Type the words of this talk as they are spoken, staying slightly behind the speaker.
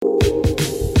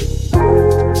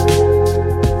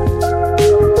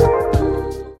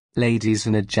Ladies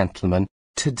and gentlemen,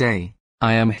 today,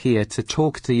 I am here to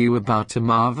talk to you about a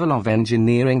marvel of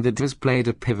engineering that has played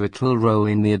a pivotal role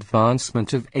in the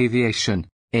advancement of aviation,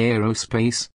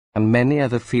 aerospace, and many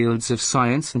other fields of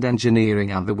science and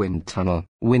engineering, and the wind tunnel.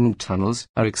 Wind tunnels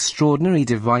are extraordinary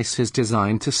devices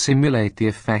designed to simulate the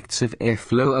effects of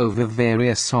airflow over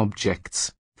various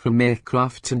objects, from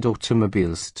aircraft and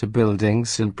automobiles to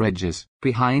buildings and bridges.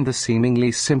 Behind the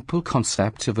seemingly simple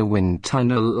concept of a wind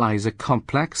tunnel lies a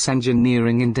complex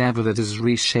engineering endeavor that has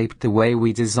reshaped the way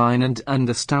we design and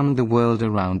understand the world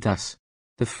around us.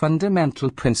 The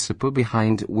fundamental principle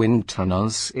behind wind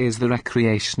tunnels is the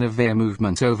recreation of air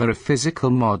movement over a physical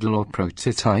model or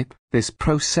prototype. This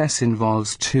process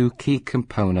involves two key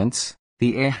components: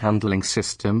 the air handling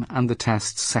system and the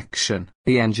test section.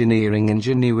 The engineering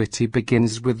ingenuity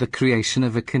begins with the creation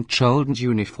of a controlled and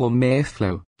uniform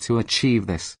airflow. To achieve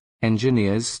this,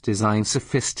 engineers design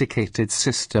sophisticated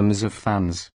systems of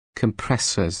fans,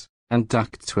 compressors, and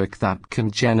ductwork that can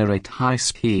generate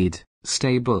high-speed,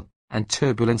 stable, and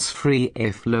turbulence-free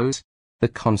airflows. The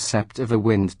concept of a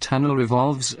wind tunnel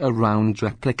revolves around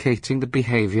replicating the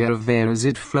behavior of air as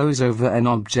it flows over an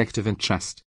object of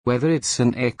interest, whether it's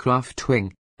an aircraft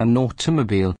wing, an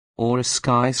automobile, or a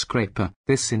skyscraper.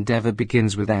 This endeavor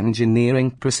begins with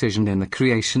engineering precision in the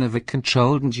creation of a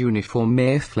controlled and uniform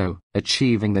airflow.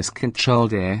 Achieving this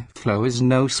controlled airflow is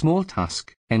no small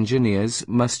task. Engineers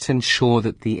must ensure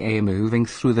that the air moving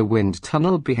through the wind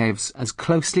tunnel behaves as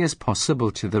closely as possible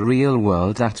to the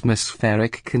real-world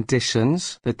atmospheric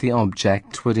conditions that the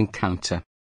object would encounter.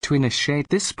 To initiate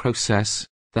this process,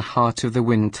 the heart of the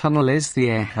wind tunnel is the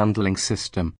air handling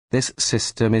system. This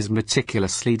system is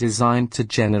meticulously designed to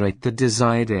generate the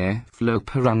desired airflow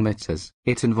parameters.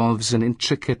 It involves an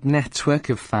intricate network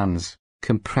of fans,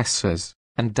 compressors,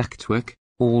 and ductwork,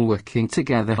 all working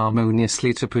together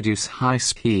harmoniously to produce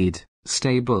high-speed,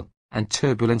 stable, and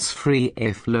turbulence-free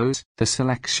airflows. The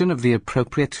selection of the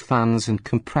appropriate fans and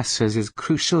compressors is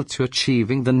crucial to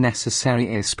achieving the necessary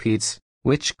airspeeds,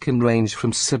 which can range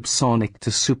from subsonic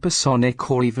to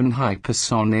supersonic or even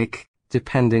hypersonic,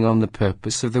 depending on the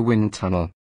purpose of the wind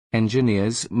tunnel.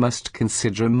 Engineers must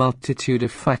consider a multitude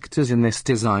of factors in this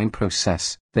design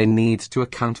process. They need to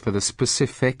account for the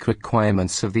specific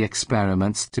requirements of the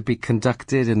experiments to be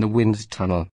conducted in the wind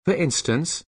tunnel. For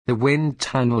instance, the wind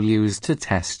tunnel used to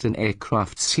test an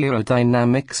aircraft's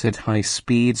aerodynamics at high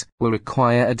speeds will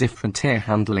require a different air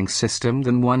handling system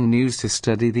than one used to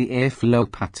study the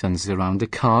airflow patterns around a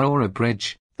car or a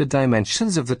bridge. The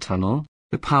dimensions of the tunnel,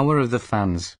 the power of the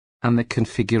fans, and the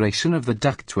configuration of the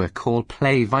ductwork all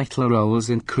play vital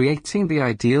roles in creating the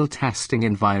ideal testing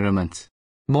environment.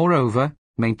 Moreover,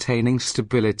 maintaining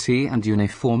stability and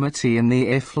uniformity in the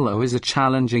airflow is a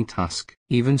challenging task.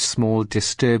 Even small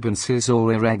disturbances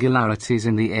or irregularities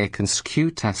in the air can skew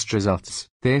test results.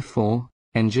 Therefore,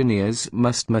 engineers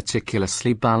must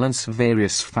meticulously balance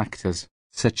various factors,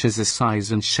 such as the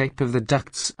size and shape of the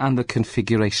ducts and the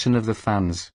configuration of the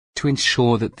fans, to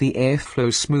ensure that the air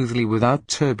flows smoothly without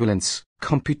turbulence.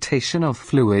 Computational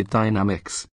fluid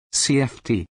dynamics,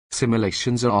 CFD,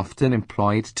 simulations are often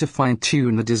employed to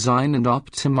fine-tune the design and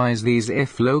optimize these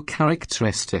airflow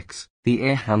characteristics. The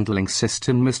air handling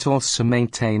system must also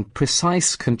maintain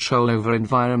precise control over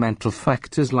environmental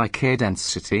factors like air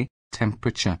density,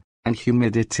 temperature, and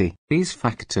humidity. These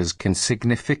factors can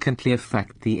significantly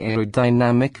affect the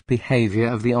aerodynamic behavior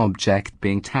of the object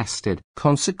being tested.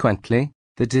 Consequently,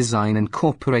 the design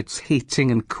incorporates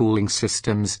heating and cooling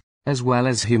systems, as well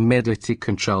as humidity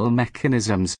control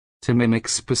mechanisms, to mimic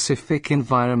specific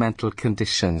environmental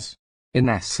conditions. In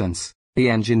essence, the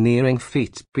engineering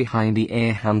feat behind the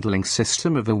air handling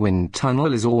system of a wind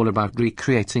tunnel is all about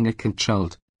recreating a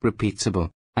controlled, repeatable,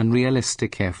 and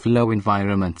realistic airflow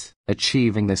environment.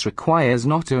 Achieving this requires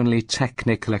not only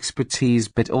technical expertise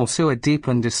but also a deep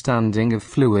understanding of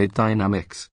fluid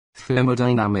dynamics,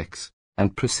 thermodynamics,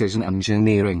 and precision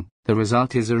engineering. The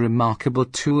result is a remarkable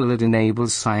tool that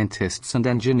enables scientists and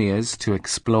engineers to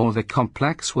explore the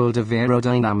complex world of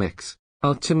aerodynamics,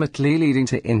 ultimately leading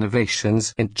to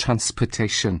innovations in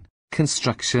transportation,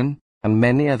 construction, and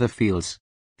many other fields.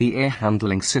 The air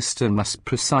handling system must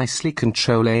precisely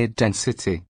control air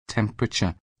density,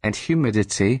 temperature, and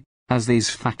humidity, as these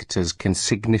factors can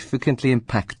significantly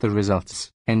impact the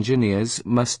results. Engineers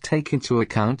must take into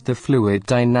account the fluid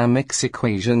dynamics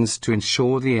equations to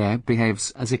ensure the air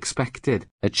behaves as expected.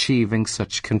 Achieving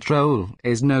such control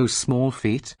is no small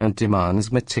feat and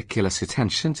demands meticulous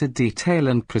attention to detail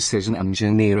and precision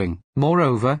engineering.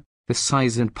 Moreover, the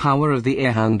size and power of the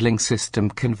air handling system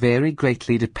can vary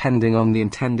greatly depending on the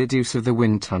intended use of the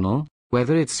wind tunnel.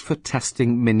 whether it's for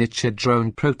testing miniature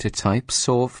drone prototypes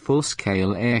or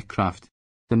full-scale aircraft.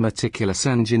 The meticulous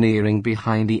engineering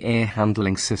behind the air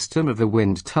handling system of the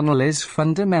wind tunnel is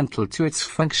fundamental to its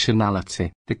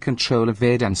functionality. The control of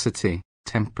air density,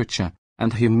 temperature,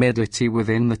 and humidity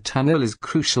within the tunnel is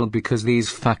crucial because these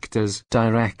factors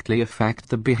directly affect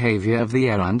the behavior of the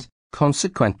air and,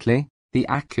 consequently, the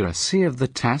accuracy of the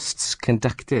tests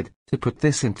conducted. To put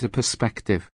this into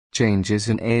perspective, changes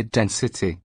in air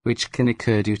density, which can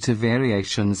occur due to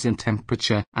variations in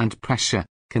temperature and pressure,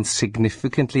 can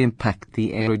significantly impact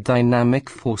the aerodynamic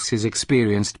forces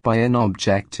experienced by an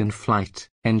object in flight.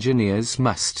 Engineers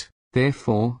must,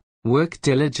 therefore, work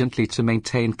diligently to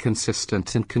maintain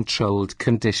consistent and controlled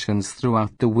conditions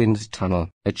throughout the wind tunnel.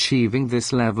 Achieving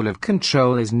this level of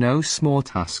control is no small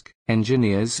task.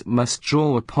 Engineers must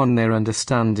draw upon their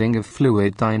understanding of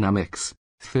fluid dynamics,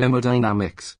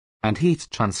 thermodynamics, and heat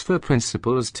transfer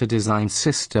principles to design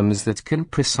systems that can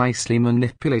precisely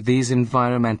manipulate these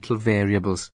environmental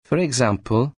variables. For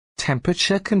example,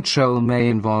 temperature control may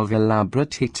involve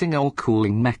elaborate heating or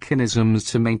cooling mechanisms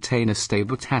to maintain a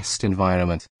stable test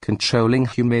environment. Controlling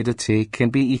humidity can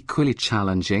be equally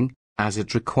challenging, as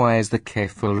it requires the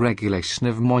careful regulation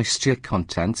of moisture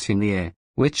content in the air,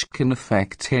 which can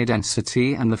affect air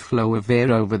density and the flow of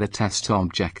air over the test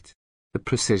object. The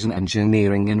precision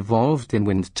engineering involved in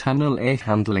wind tunnel air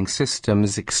handling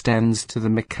systems extends to the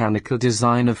mechanical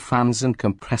design of fans and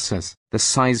compressors. The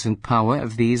size and power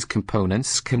of these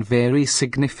components can vary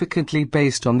significantly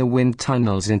based on the wind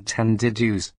tunnel's intended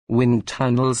use. Wind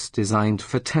tunnels designed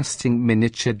for testing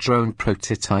miniature drone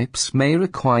prototypes may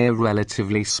require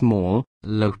relatively small,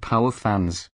 low-power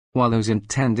fans, while those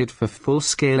intended for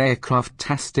full-scale aircraft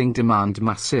testing demand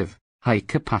massive,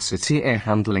 high-capacity air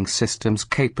handling systems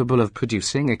capable of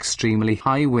producing extremely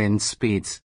high wind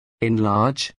speeds. In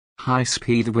large,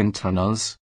 high-speed wind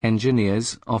tunnels,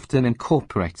 engineers often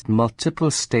incorporate multiple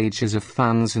stages of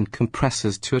fans and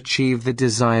compressors to achieve the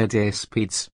desired air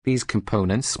speeds. These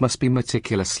components must be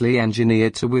meticulously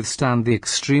engineered to withstand the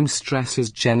extreme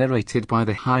stresses generated by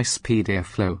the high-speed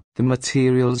airflow. The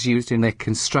materials used in their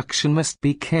construction must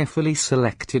be carefully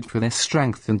selected for their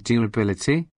strength and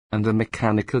durability, and the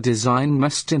mechanical design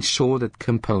must ensure that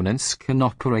components can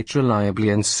operate reliably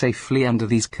and safely under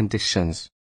these conditions.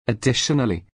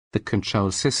 Additionally, the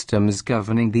control systems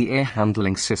governing the air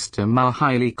handling system are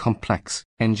highly complex.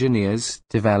 Engineers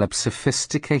develop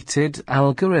sophisticated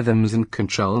algorithms and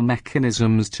control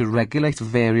mechanisms to regulate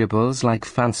variables like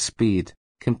fan speed,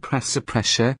 compressor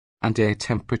pressure, and air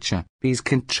temperature. These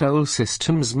control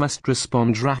systems must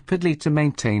respond rapidly to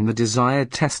maintain the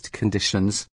desired test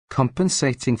conditions,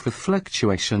 compensating for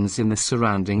fluctuations in the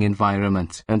surrounding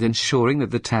environment and ensuring that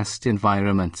the test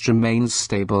environment remains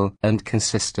stable and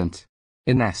consistent.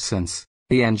 In essence,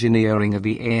 the engineering of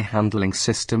the air handling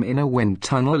system in a wind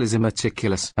tunnel is a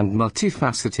meticulous and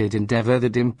multifaceted endeavor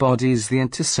that embodies the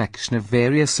intersection of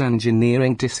various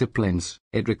engineering disciplines.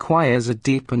 It requires a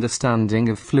deep understanding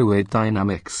of fluid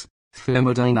dynamics,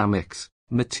 thermodynamics,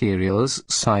 materials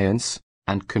science,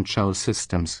 and control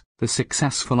systems. The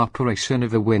successful operation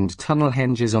of a wind tunnel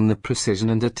hinges on the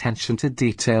precision and attention to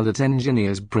detail that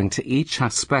engineers bring to each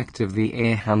aspect of the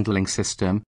air handling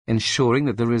system, ensuring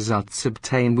that the results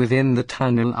obtained within the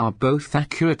tunnel are both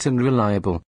accurate and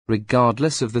reliable,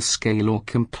 regardless of the scale or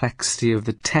complexity of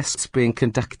the tests being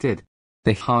conducted.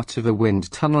 The heart of a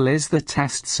wind tunnel is the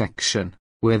test section,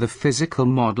 where the physical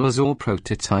models or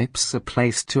prototypes are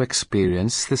placed to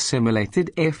experience the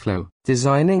simulated airflow.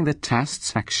 Designing the test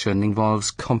section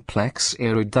involves complex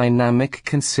aerodynamic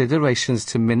considerations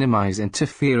to minimize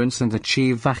interference and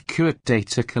achieve accurate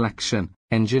data collection.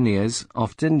 Engineers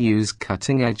often use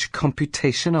cutting-edge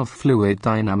computational fluid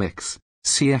dynamics,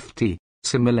 CFD,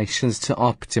 simulations to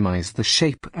optimize the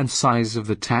shape and size of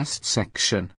the test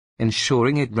section,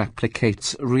 ensuring it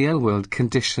replicates real-world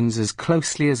conditions as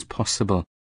closely as possible.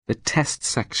 The test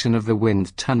section of the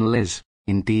wind tunnel is,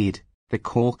 indeed, the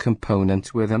core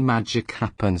component where the magic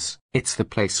happens. It's the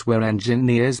place where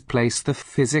engineers place the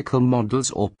physical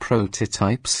models or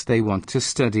prototypes they want to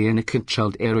study in a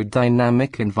controlled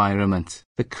aerodynamic environment.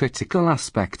 The critical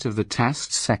aspect of the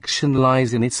test section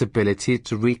lies in its ability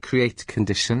to recreate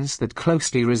conditions that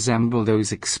closely resemble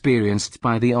those experienced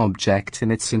by the object in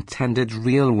its intended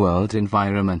real-world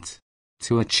environment.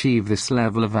 To achieve this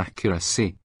level of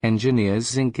accuracy,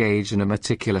 engineers engage in a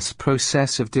meticulous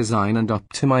process of design and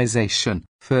optimization.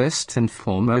 First and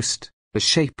foremost, the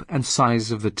shape and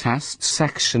size of the test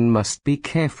section must be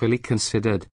carefully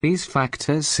considered. These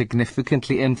factors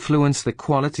significantly influence the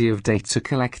quality of data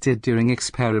collected during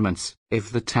experiments.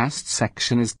 If the test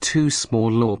section is too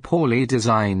small or poorly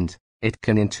designed, it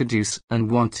can introduce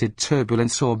unwanted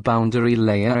turbulence or boundary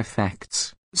layer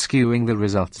effects, skewing the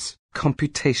results.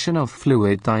 Computational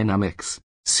fluid dynamics,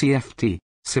 CFD.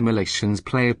 Simulations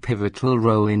play a pivotal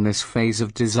role in this phase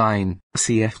of design.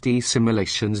 CFD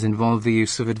simulations involve the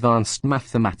use of advanced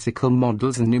mathematical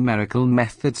models and numerical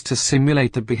methods to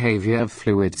simulate the behavior of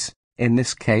fluids, in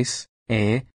this case,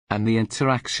 air, and the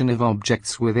interaction of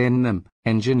objects within them.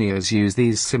 Engineers use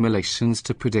these simulations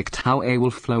to predict how air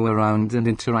will flow around and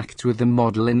interact with the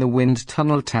model in the wind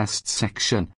tunnel test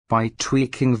section, by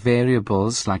tweaking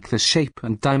variables like the shape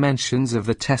and dimensions of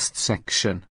the test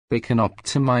section. They can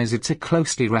optimize it to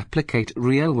closely replicate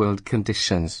real-world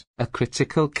conditions. A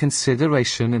critical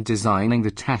consideration in designing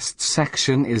the test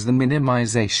section is the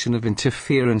minimization of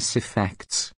interference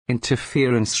effects.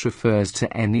 Interference refers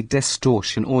to any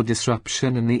distortion or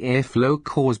disruption in the airflow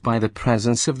caused by the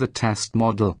presence of the test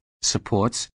model,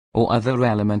 supports, or other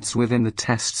elements within the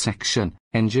test section.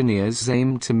 Engineers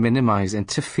aim to minimize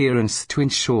interference to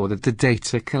ensure that the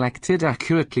data collected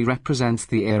accurately represents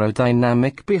the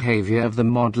aerodynamic behavior of the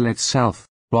model itself,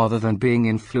 rather than being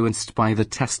influenced by the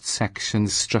test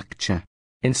section's structure.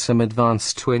 In some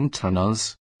advanced wind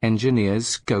tunnels,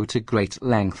 engineers go to great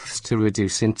lengths to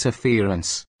reduce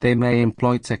interference. They may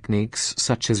employ techniques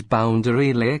such as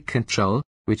boundary layer control,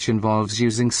 which involves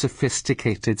using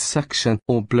sophisticated suction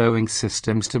or blowing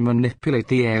systems to manipulate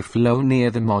the airflow near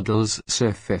the model's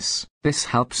surface. This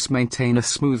helps maintain a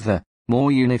smoother,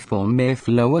 more uniform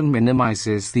airflow and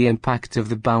minimizes the impact of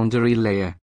the boundary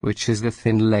layer, which is the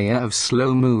thin layer of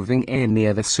slow-moving air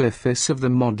near the surface of the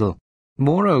model.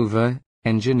 Moreover,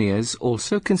 engineers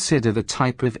also consider the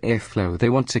type of airflow they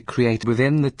want to create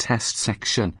within the test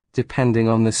section. Depending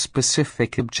on the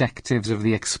specific objectives of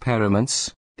the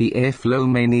experiments, the airflow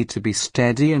may need to be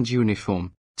steady and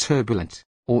uniform, turbulent,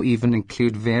 or even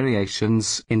include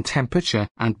variations in temperature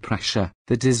and pressure.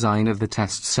 The design of the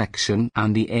test section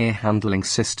and the air handling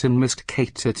system must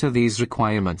cater to these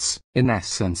requirements. In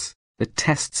essence, the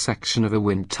test section of a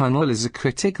wind tunnel is a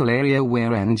critical area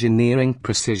where engineering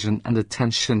precision and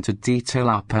attention to detail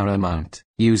are paramount.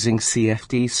 Using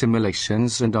CFD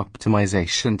simulations and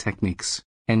optimization techniques,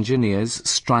 engineers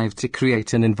strive to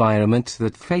create an environment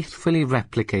that faithfully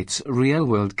replicates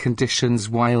real-world conditions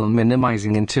while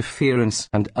minimizing interference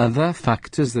and other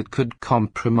factors that could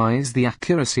compromise the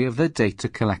accuracy of the data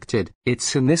collected.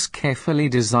 It's in this carefully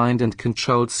designed and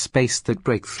controlled space that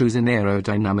breakthroughs in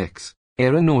aerodynamics,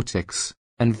 aeronautics,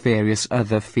 and various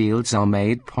other fields are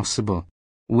made possible.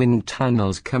 Wind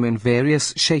tunnels come in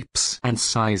various shapes and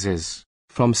sizes,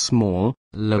 from small,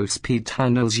 low-speed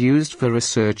tunnels used for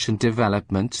research and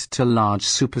development to large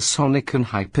supersonic and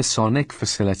hypersonic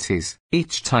facilities.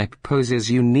 Each type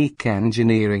poses unique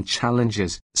engineering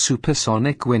challenges.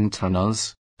 Supersonic wind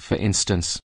tunnels, for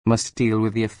instance, must deal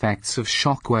with the effects of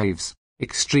shock waves,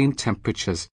 extreme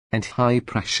temperatures, and high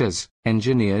pressures.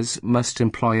 Engineers must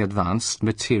employ advanced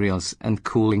materials and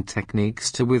cooling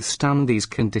techniques to withstand these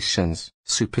conditions.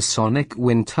 Supersonic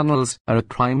wind tunnels are a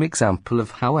prime example of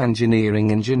how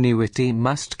engineering ingenuity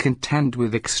must contend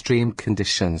with extreme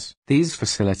conditions. These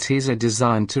facilities are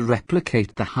designed to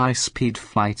replicate the high-speed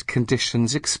flight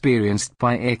conditions experienced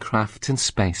by aircraft and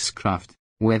spacecraft,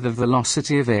 where the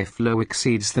velocity of airflow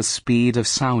exceeds the speed of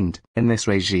sound. In this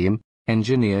regime,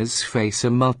 engineers face a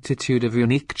multitude of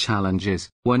unique challenges.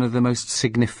 One of the most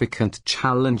significant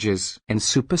challenges in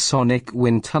supersonic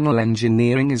wind tunnel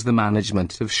engineering is the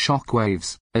management of shock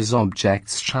waves. As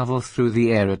objects travel through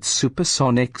the air at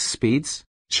supersonic speeds,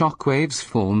 shock waves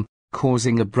form,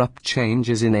 causing abrupt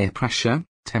changes in air pressure,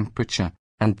 temperature,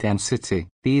 and density.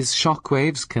 These shock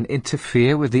waves can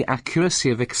interfere with the accuracy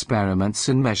of experiments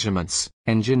and measurements.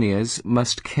 Engineers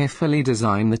must carefully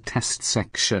design the test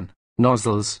section,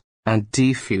 nozzles, and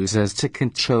diffusers to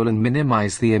control and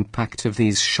minimize the impact of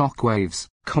these shock waves.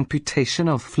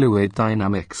 Computational fluid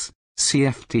dynamics,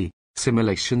 CFD,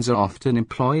 simulations are often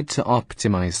employed to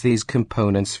optimize these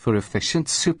components for efficient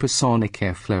supersonic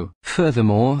airflow.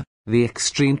 Furthermore, the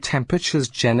extreme temperatures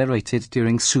generated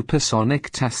during supersonic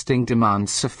testing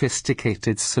demand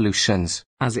sophisticated solutions.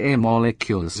 As air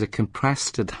molecules are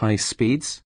compressed at high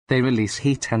speeds, they release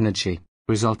heat energy,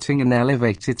 resulting in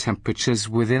elevated temperatures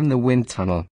within the wind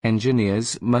tunnel.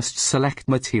 Engineers must select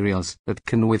materials that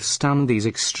can withstand these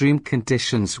extreme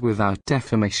conditions without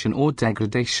deformation or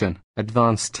degradation.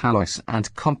 Advanced alloys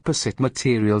and composite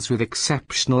materials with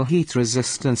exceptional heat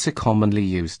resistance are commonly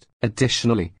used.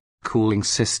 Additionally, cooling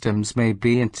systems may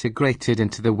be integrated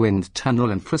into the wind tunnel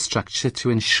infrastructure to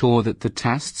ensure that the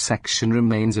test section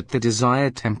remains at the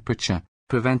desired temperature,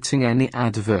 preventing any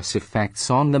adverse effects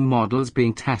on the models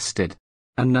being tested.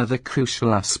 Another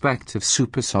crucial aspect of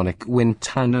supersonic wind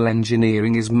tunnel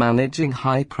engineering is managing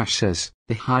high pressures.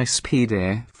 The high-speed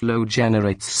airflow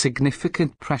generates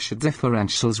significant pressure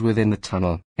differentials within the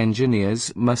tunnel.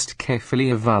 Engineers must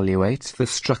carefully evaluate the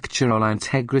structural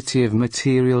integrity of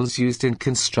materials used in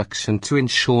construction to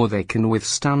ensure they can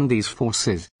withstand these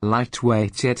forces.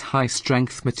 Lightweight yet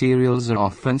high-strength materials are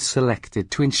often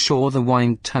selected to ensure the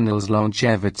wind tunnel's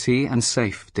longevity and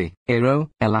safety.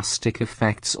 Aero-elastic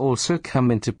effects also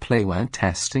come into play when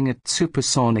testing at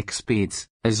supersonic speeds.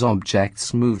 As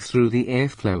objects move through the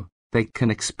airflow, they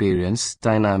can experience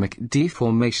dynamic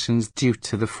deformations due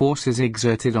to the forces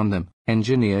exerted on them.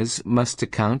 Engineers must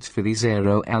account for these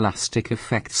aero-elastic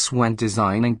effects when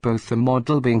designing both the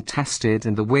model being tested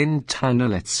and the wind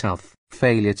tunnel itself.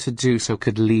 Failure to do so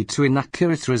could lead to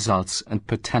inaccurate results and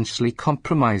potentially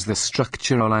compromise the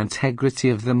structural integrity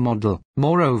of the model.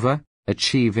 Moreover,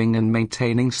 achieving and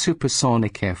maintaining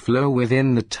supersonic airflow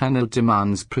within the tunnel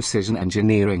demands precision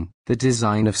engineering. The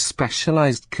design of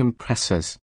specialized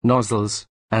compressors, nozzles,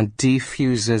 and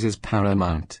diffusers is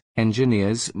paramount.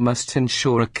 Engineers must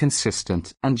ensure a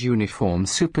consistent and uniform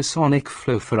supersonic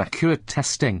flow for accurate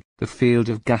testing. The field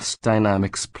of gas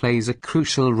dynamics plays a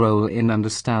crucial role in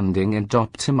understanding and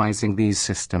optimizing these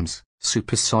systems.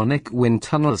 Supersonic wind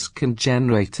tunnels can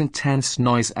generate intense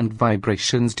noise and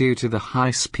vibrations due to the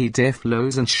high-speed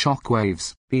airflows and shock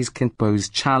waves. These can pose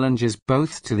challenges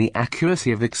both to the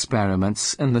accuracy of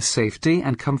experiments and the safety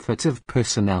and comfort of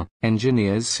personnel.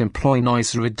 Engineers employ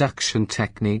noise reduction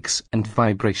techniques and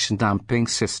vibration damping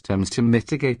systems to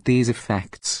mitigate these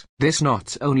effects. This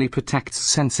not only protects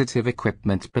sensitive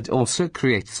equipment but also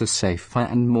creates a safer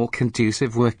and more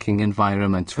conducive working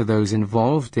environment for those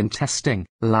involved in testing.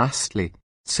 Lastly,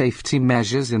 safety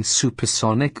measures in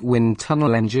supersonic wind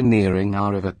tunnel engineering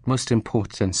are of utmost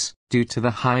importance. Due to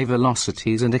the high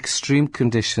velocities and extreme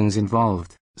conditions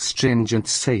involved, stringent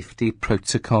safety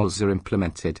protocols are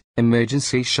implemented.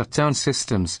 Emergency shutdown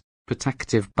systems,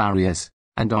 protective barriers,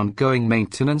 and ongoing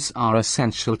maintenance are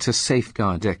essential to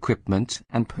safeguard equipment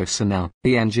and personnel.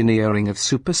 The engineering of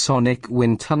supersonic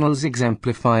wind tunnels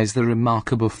exemplifies the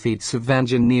remarkable feats of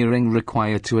engineering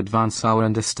required to advance our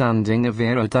understanding of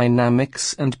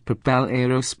aerodynamics and propel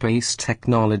aerospace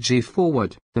technology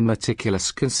forward. The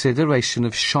meticulous consideration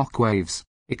of shock waves,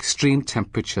 extreme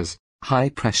temperatures, high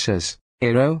pressures,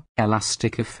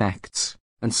 aero-elastic effects,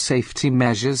 and safety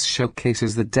measures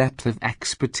showcases the depth of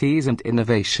expertise and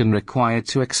innovation required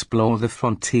to explore the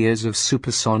frontiers of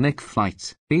supersonic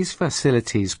flight. These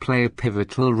facilities play a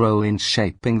pivotal role in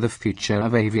shaping the future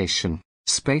of aviation,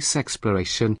 space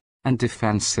exploration, and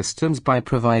defense systems by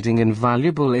providing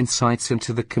invaluable insights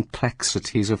into the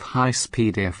complexities of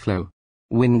high-speed airflow.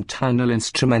 Wind tunnel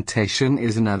instrumentation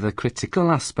is another critical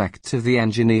aspect of the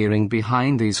engineering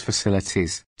behind these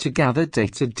facilities. To gather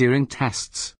data during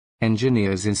tests,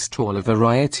 engineers install a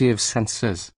variety of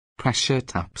sensors, pressure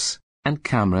taps, and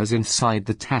cameras inside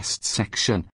the test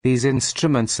section. These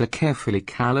instruments are carefully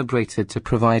calibrated to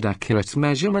provide accurate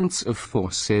measurements of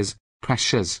forces,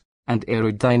 pressures, and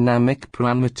aerodynamic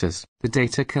parameters. The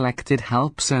data collected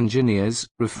helps engineers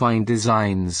refine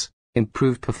designs,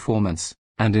 improve performance,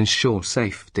 and ensure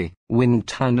safety. Wind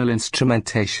tunnel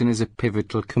instrumentation is a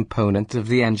pivotal component of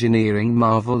the engineering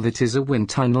marvel that is a wind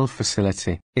tunnel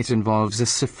facility. It involves a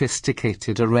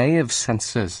sophisticated array of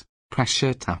sensors,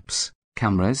 pressure taps,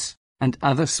 cameras, and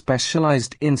other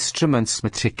specialized instruments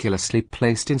meticulously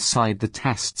placed inside the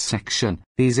test section.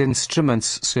 These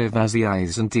instruments serve as the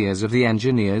eyes and ears of the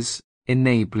engineers,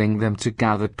 enabling them to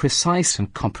gather precise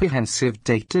and comprehensive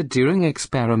data during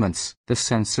experiments. The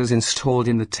sensors installed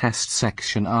in the test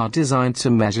section are designed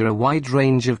to measure a wide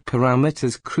range of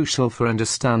parameters crucial for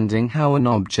understanding how an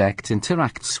object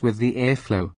interacts with the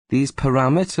airflow. These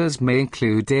parameters may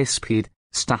include airspeed,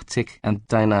 static and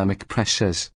dynamic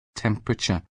pressures,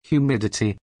 temperature,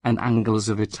 humidity, and angles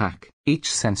of attack.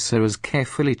 Each sensor is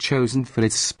carefully chosen for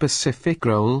its specific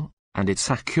role, and its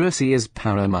accuracy is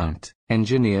paramount.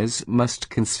 Engineers must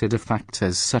consider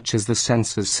factors such as the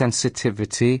sensor's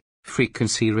sensitivity,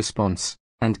 frequency response,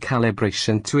 and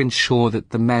calibration to ensure that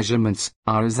the measurements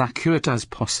are as accurate as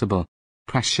possible.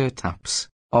 Pressure taps,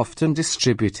 often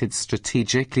distributed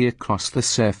strategically across the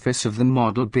surface of the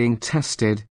model being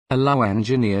tested, allow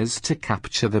engineers to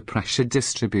capture the pressure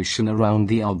distribution around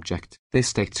the object.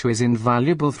 This data is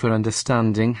invaluable for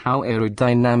understanding how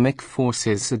aerodynamic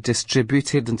forces are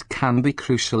distributed and can be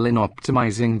crucial in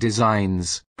optimizing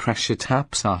designs. Pressure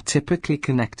taps are typically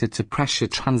connected to pressure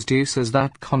transducers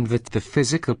that convert the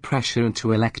physical pressure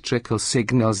into electrical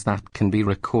signals that can be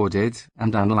recorded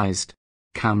and analyzed.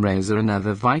 Cameras are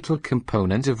another vital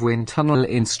component of wind tunnel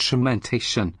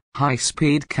instrumentation.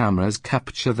 High-speed cameras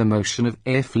capture the motion of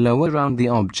airflow around the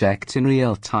object in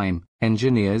real time.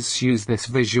 Engineers use this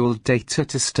visual data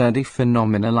to study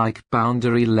phenomena like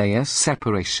boundary layer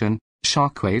separation,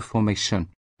 shockwave formation,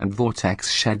 and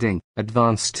vortex shedding.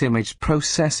 Advanced image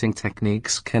processing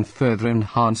techniques can further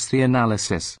enhance the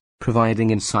analysis, providing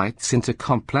insights into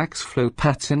complex flow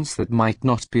patterns that might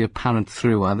not be apparent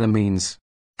through other means.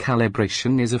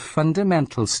 Calibration is a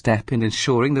fundamental step in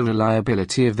ensuring the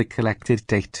reliability of the collected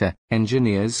data.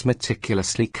 Engineers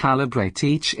meticulously calibrate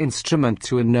each instrument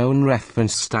to a known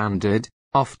reference standard,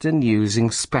 often using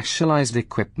specialized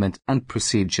equipment and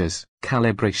procedures.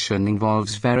 Calibration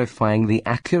involves verifying the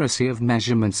accuracy of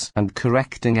measurements and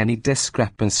correcting any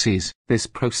discrepancies. This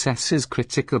process is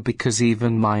critical because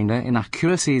even minor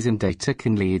inaccuracies in data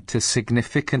can lead to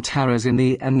significant errors in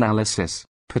the analysis,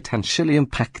 potentially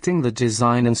impacting the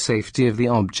design and safety of the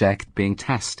object being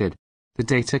tested. The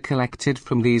data collected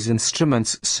from these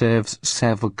instruments serves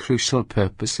several crucial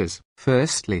purposes.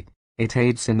 Firstly, it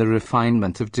aids in the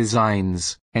refinement of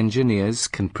designs. Engineers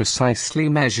can precisely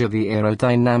measure the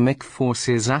aerodynamic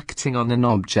forces acting on an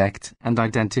object and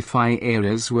identify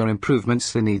areas where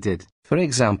improvements are needed. For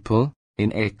example,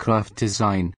 in aircraft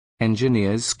design,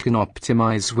 engineers can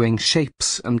optimize wing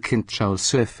shapes and control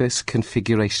surface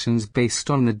configurations based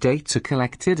on the data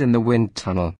collected in the wind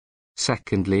tunnel.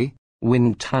 Secondly,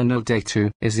 wind tunnel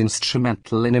data is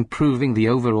instrumental in improving the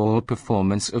overall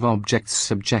performance of objects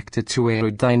subjected to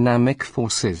aerodynamic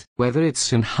forces. Whether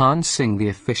it's enhancing the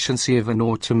efficiency of an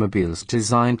automobile's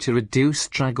design to reduce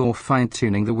drag or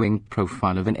fine-tuning the wing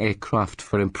profile of an aircraft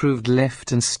for improved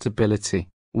lift and stability,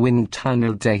 wind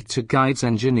tunnel data guides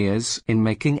engineers in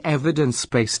making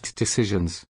evidence-based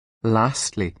decisions.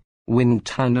 Lastly, wind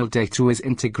tunnel data is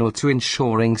integral to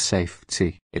ensuring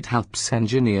safety. It helps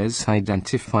engineers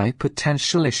identify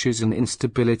potential issues and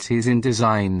instabilities in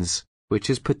designs, which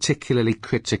is particularly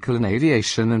critical in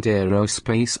aviation and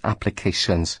aerospace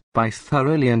applications. By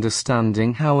thoroughly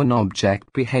understanding how an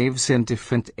object behaves in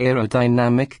different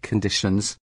aerodynamic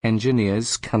conditions,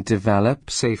 engineers can develop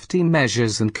safety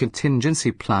measures and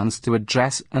contingency plans to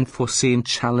address unforeseen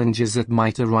challenges that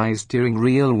might arise during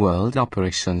real-world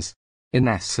operations. In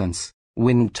essence,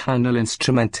 wind tunnel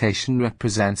instrumentation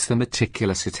represents the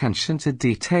meticulous attention to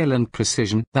detail and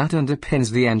precision that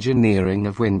underpins the engineering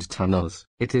of wind tunnels.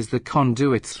 It is the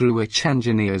conduit through which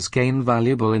engineers gain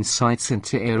valuable insights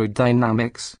into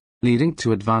aerodynamics, leading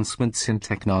to advancements in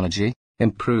technology,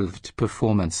 improved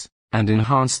performance, and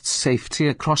enhanced safety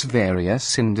across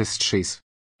various industries.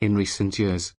 In recent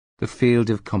years, the field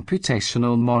of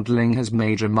computational modeling has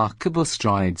made remarkable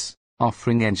strides,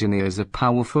 offering engineers a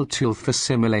powerful tool for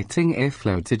simulating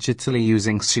airflow digitally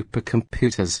using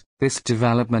supercomputers. This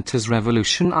development has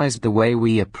revolutionized the way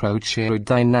we approach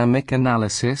aerodynamic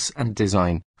analysis and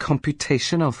design.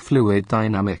 Computational fluid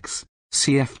dynamics,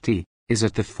 CFD, is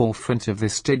at the forefront of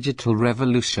this digital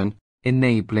revolution,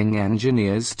 enabling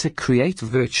engineers to create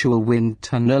virtual wind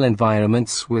tunnel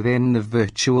environments within the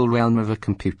virtual realm of a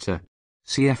computer.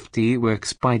 CFD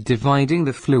works by dividing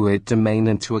the fluid domain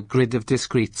into a grid of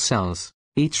discrete cells,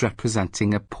 each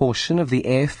representing a portion of the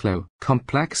airflow.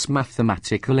 Complex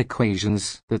mathematical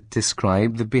equations that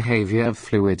describe the behavior of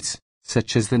fluids,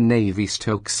 such as the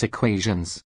Navier-Stokes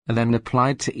equations, are then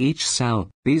applied to each cell.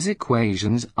 These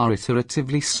equations are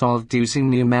iteratively solved using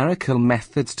numerical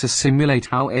methods to simulate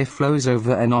how air flows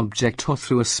over an object or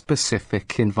through a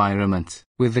specific environment.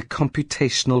 With the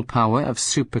computational power of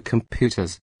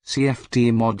supercomputers,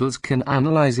 CFD models can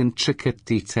analyze intricate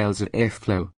details of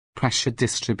airflow, pressure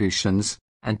distributions,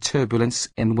 and turbulence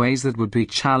in ways that would be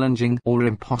challenging or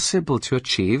impossible to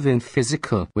achieve in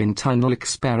physical wind tunnel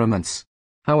experiments.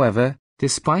 However,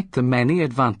 despite the many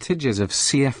advantages of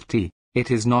CFD,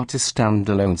 it is not a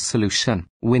standalone solution.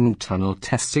 Wind tunnel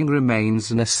testing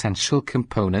remains an essential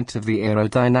component of the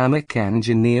aerodynamic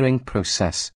engineering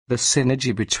process. The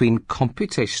synergy between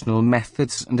computational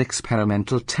methods and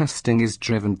experimental testing is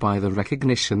driven by the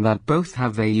recognition that both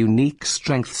have their unique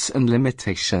strengths and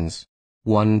limitations.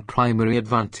 One primary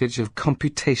advantage of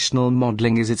computational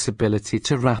modeling is its ability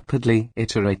to rapidly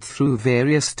iterate through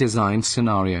various design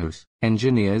scenarios.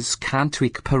 Engineers can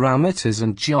tweak parameters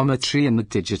and geometry in the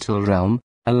digital realm,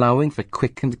 allowing for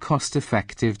quick and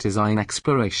cost-effective design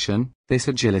exploration. This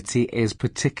agility is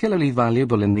particularly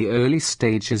valuable in the early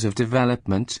stages of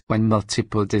development when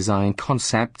multiple design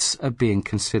concepts are being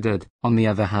considered. On the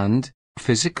other hand,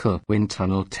 physical wind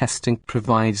tunnel testing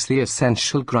provides the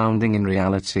essential grounding in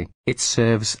reality. It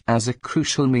serves as a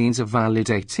crucial means of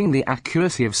validating the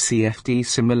accuracy of CFD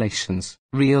simulations.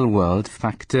 Real-world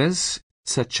factors,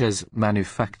 such as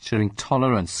manufacturing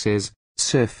tolerances,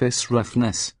 surface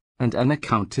roughness, and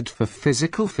unaccounted for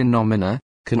physical phenomena,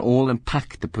 can all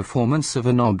impact the performance of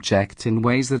an object in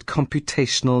ways that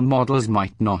computational models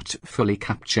might not fully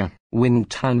capture. Wind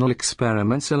tunnel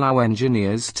experiments allow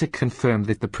engineers to confirm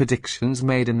that the predictions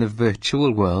made in the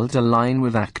virtual world align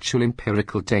with actual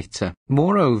empirical data.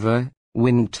 Moreover,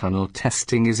 wind tunnel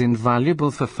testing is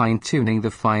invaluable for fine-tuning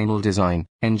the final design.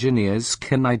 Engineers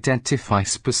can identify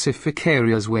specific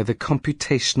areas where the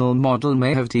computational model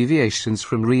may have deviations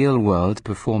from real-world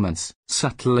performance.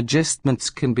 Subtle adjustments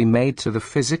can be made to the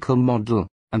physical model,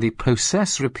 and the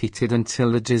process repeated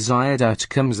until the desired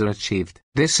outcomes are achieved.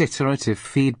 This iterative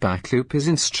feedback loop is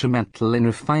instrumental in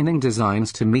refining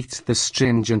designs to meet the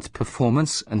stringent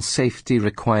performance and safety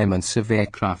requirements of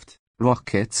aircraft,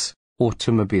 rockets,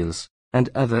 automobiles, and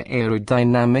other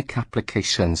aerodynamic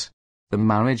applications. The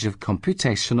marriage of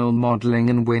computational modeling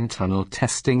and wind tunnel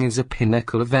testing is a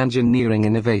pinnacle of engineering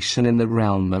innovation in the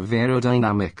realm of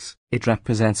aerodynamics. It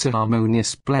represents a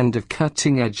harmonious blend of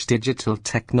cutting-edge digital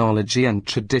technology and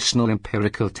traditional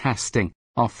empirical testing,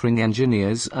 offering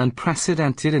engineers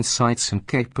unprecedented insights and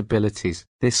capabilities.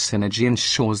 This synergy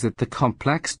ensures that the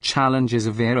complex challenges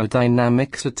of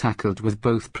aerodynamics are tackled with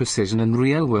both precision and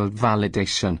real-world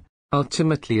validation,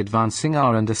 ultimately advancing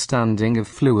our understanding of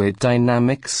fluid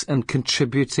dynamics and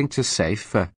contributing to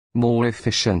safer, more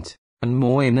efficient, and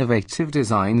more innovative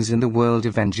designs in the world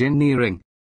of engineering.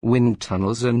 Wind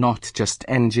tunnels are not just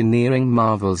engineering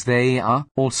marvels, they are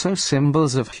also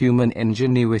symbols of human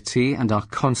ingenuity and our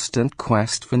constant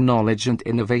quest for knowledge and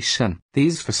innovation.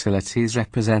 These facilities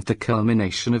represent the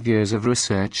culmination of years of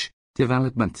research,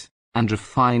 development, and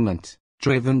refinement,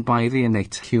 driven by the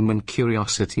innate human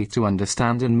curiosity to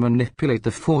understand and manipulate the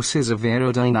forces of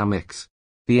aerodynamics.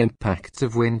 The impact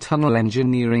of wind tunnel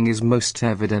engineering is most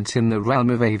evident in the realm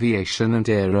of aviation and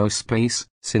aerospace.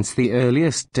 Since the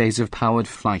earliest days of powered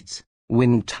flight,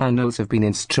 wind tunnels have been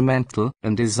instrumental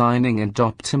in designing and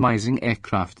optimizing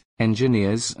aircraft.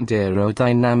 Engineers and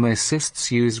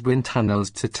aerodynamicists use wind tunnels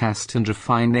to test and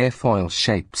refine airfoil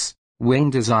shapes,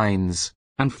 wing designs,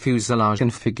 and fuselage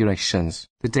configurations.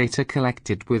 The data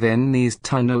collected within these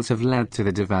tunnels have led to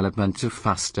the development of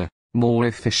faster, more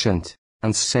efficient,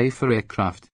 and safer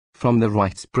aircraft, from the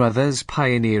Wright brothers'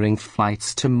 pioneering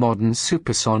flights to modern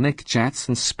supersonic jets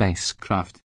and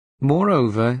spacecraft.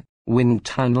 Moreover, wind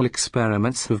tunnel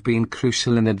experiments have been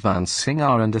crucial in advancing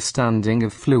our understanding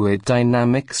of fluid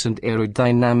dynamics and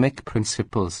aerodynamic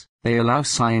principles. They allow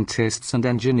scientists and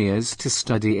engineers to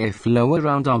study airflow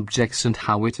around objects and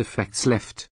how it affects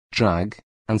lift, drag,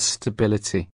 and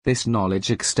stability. This knowledge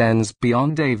extends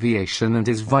beyond aviation and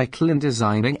is vital in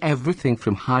designing everything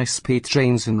from high-speed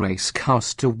trains and race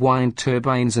cars to wind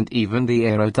turbines and even the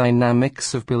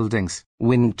aerodynamics of buildings.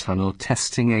 Wind tunnel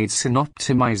testing aids in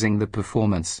optimizing the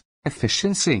performance,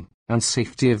 efficiency, and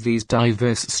safety of these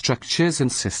diverse structures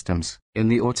and systems. In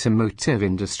the automotive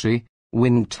industry,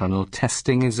 wind tunnel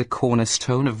testing is a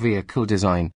cornerstone of vehicle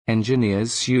design.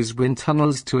 Engineers use wind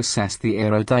tunnels to assess the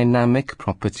aerodynamic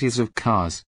properties of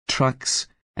cars, trucks,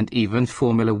 and even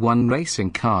Formula One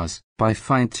racing cars. By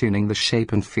fine-tuning the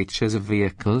shape and features of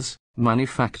vehicles,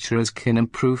 manufacturers can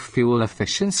improve fuel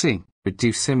efficiency,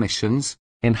 reduce emissions,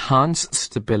 enhance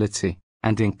stability,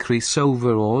 and increase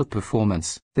overall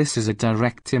performance. This is a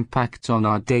direct impact on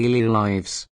our daily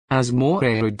lives, as more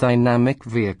aerodynamic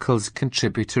vehicles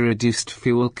contribute to reduced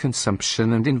fuel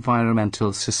consumption and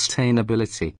environmental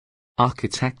sustainability.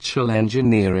 Architectural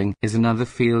engineering is another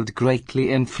field greatly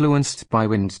influenced by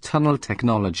wind tunnel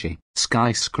technology.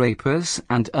 Skyscrapers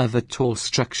and other tall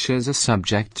structures are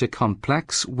subject to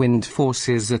complex wind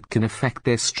forces that can affect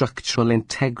their structural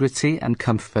integrity and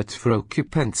comfort for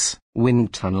occupants.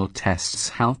 Wind tunnel tests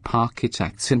help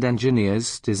architects and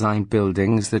engineers design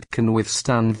buildings that can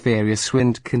withstand various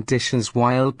wind conditions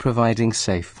while providing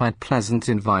safe and pleasant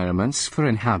environments for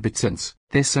inhabitants.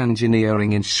 This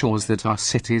engineering ensures that our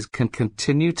cities can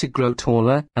continue to grow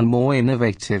taller and more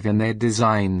innovative in their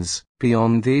designs.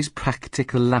 Beyond these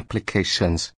practical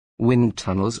applications, wind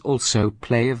tunnels also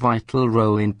play a vital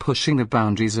role in pushing the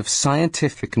boundaries of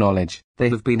scientific knowledge. They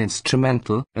have been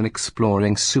instrumental in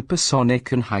exploring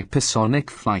supersonic and hypersonic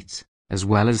flight, as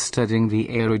well as studying the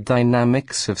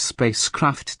aerodynamics of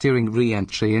spacecraft during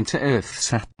re-entry into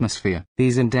Earth's atmosphere.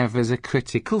 These endeavors are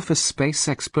critical for space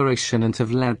exploration and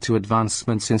have led to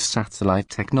advancements in satellite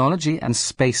technology and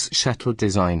space shuttle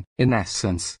design. In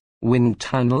essence, wind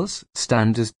tunnels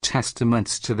stand as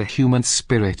testaments to the human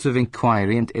spirit of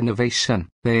inquiry and innovation.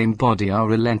 They embody our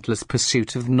relentless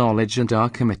pursuit of knowledge and our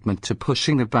commitment to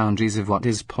pushing the boundaries of what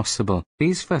is possible.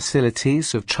 These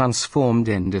facilities have transformed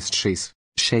industries,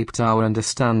 shaped our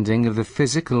understanding of the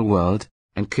physical world,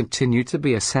 and continue to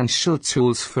be essential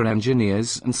tools for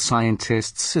engineers and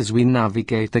scientists as we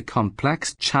navigate the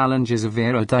complex challenges of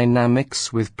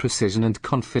aerodynamics with precision and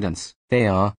confidence. They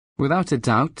are, without a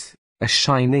doubt, a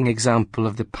shining example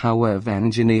of the power of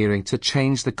engineering to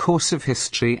change the course of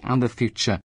history and the future.